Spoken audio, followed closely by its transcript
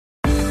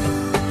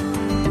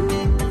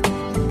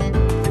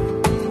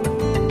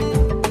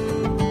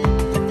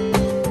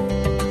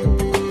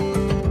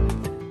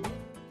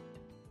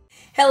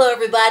Hello,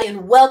 everybody,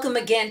 and welcome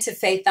again to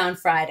Faith on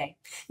Friday.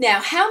 Now,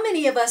 how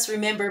many of us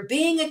remember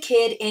being a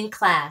kid in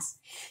class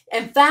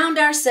and found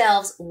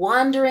ourselves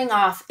wandering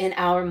off in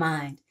our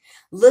mind,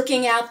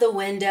 looking out the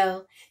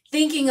window,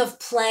 thinking of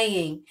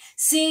playing,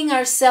 seeing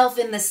ourselves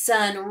in the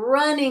sun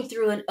running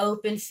through an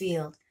open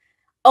field,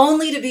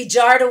 only to be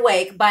jarred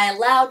awake by a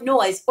loud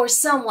noise or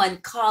someone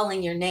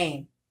calling your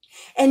name?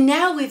 And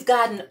now we've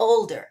gotten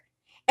older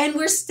and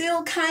we're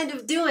still kind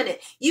of doing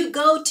it. You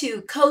go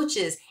to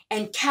coaches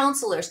and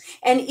counselors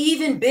and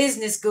even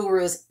business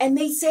gurus, and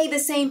they say the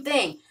same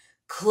thing.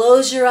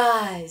 Close your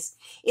eyes.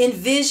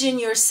 Envision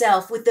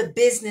yourself with the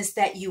business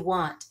that you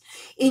want.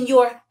 In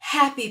your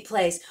happy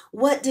place,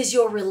 what does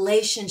your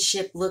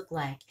relationship look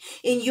like?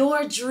 In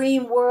your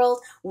dream world,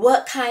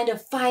 what kind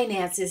of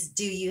finances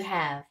do you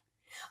have?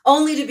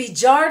 Only to be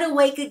jarred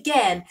awake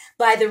again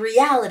by the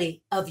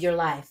reality of your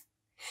life.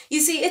 You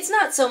see, it's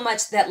not so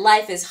much that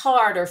life is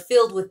hard or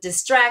filled with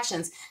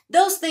distractions.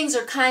 Those things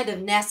are kind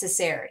of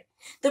necessary.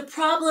 The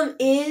problem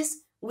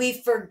is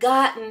we've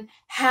forgotten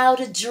how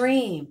to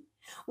dream.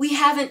 We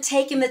haven't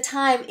taken the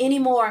time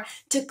anymore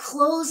to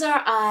close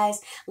our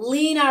eyes,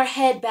 lean our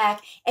head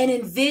back, and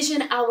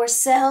envision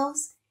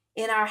ourselves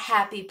in our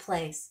happy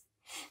place.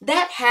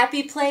 That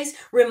happy place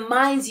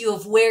reminds you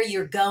of where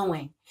you're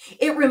going.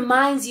 It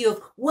reminds you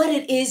of what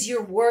it is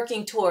you're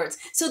working towards,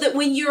 so that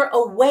when you're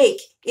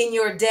awake in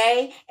your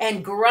day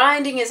and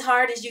grinding as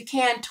hard as you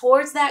can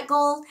towards that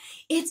goal,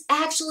 it's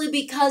actually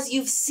because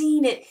you've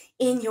seen it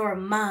in your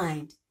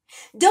mind.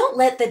 Don't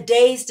let the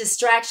day's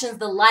distractions,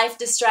 the life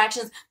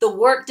distractions, the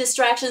work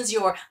distractions,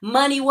 your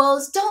money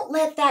woes, don't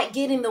let that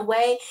get in the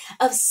way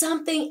of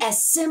something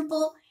as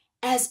simple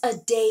as a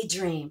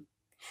daydream.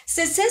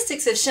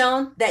 Statistics have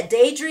shown that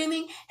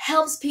daydreaming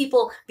helps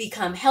people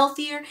become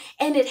healthier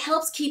and it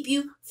helps keep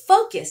you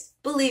focused,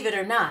 believe it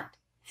or not.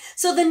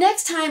 So the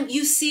next time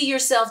you see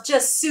yourself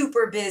just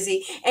super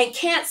busy and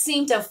can't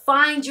seem to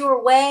find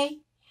your way,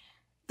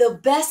 the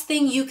best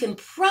thing you can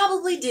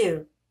probably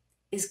do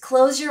is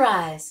close your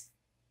eyes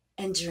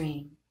and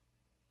dream.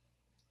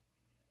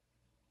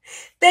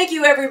 Thank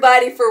you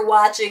everybody for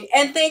watching,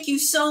 and thank you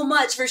so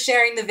much for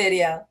sharing the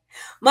video.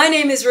 My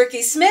name is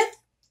Rikkismith,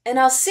 and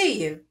I'll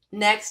see you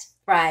next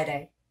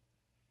Friday.